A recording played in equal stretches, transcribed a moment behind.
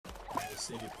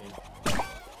CDP.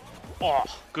 Oh,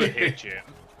 good hit, Jim.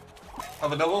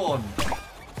 Have another one.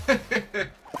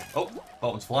 Oh, that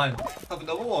one's flying. Have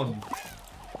another one.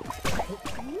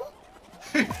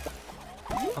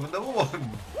 Have another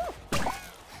one.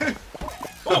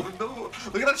 Have another one.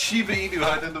 Look at that Shiba Inu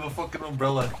hiding under the fucking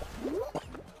umbrella.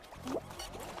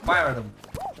 Fire at him.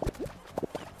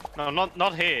 No,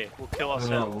 not here. We'll kill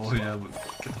ourselves. Oh yeah, but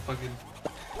get the fucking...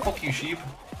 Fuck you, sheep.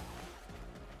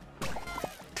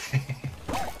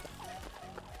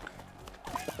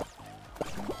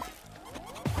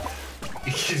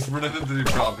 He's running into the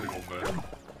crowd. I'm gonna go murder.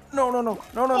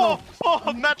 No.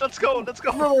 Oh, Matt, let's go. No.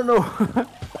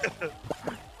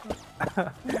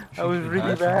 That was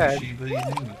really bad. Shiba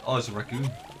Inu. Oh, it's a raccoon.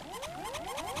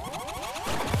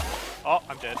 Oh,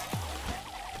 I'm dead.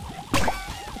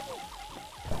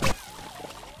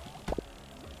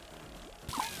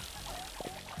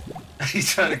 He's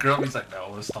trying to grab me. He's like, no, I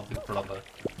want to stop his brother.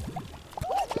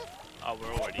 Oh,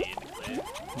 we're already in the clear.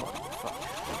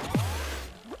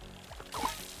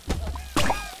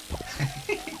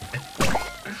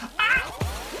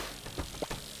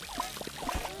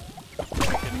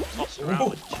 Getting tossed around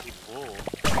with a cheap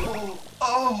ball.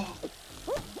 Oh!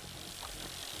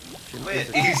 Wait,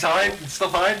 he's hiding.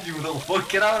 Stop hiding, you little fuck.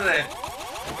 Get out of there.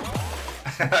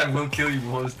 I will kill you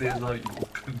before it stays out, you little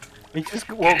cunt. He just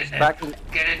walks back.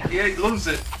 Get it. Yeah, he loves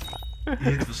it. He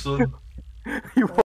hates the sun. He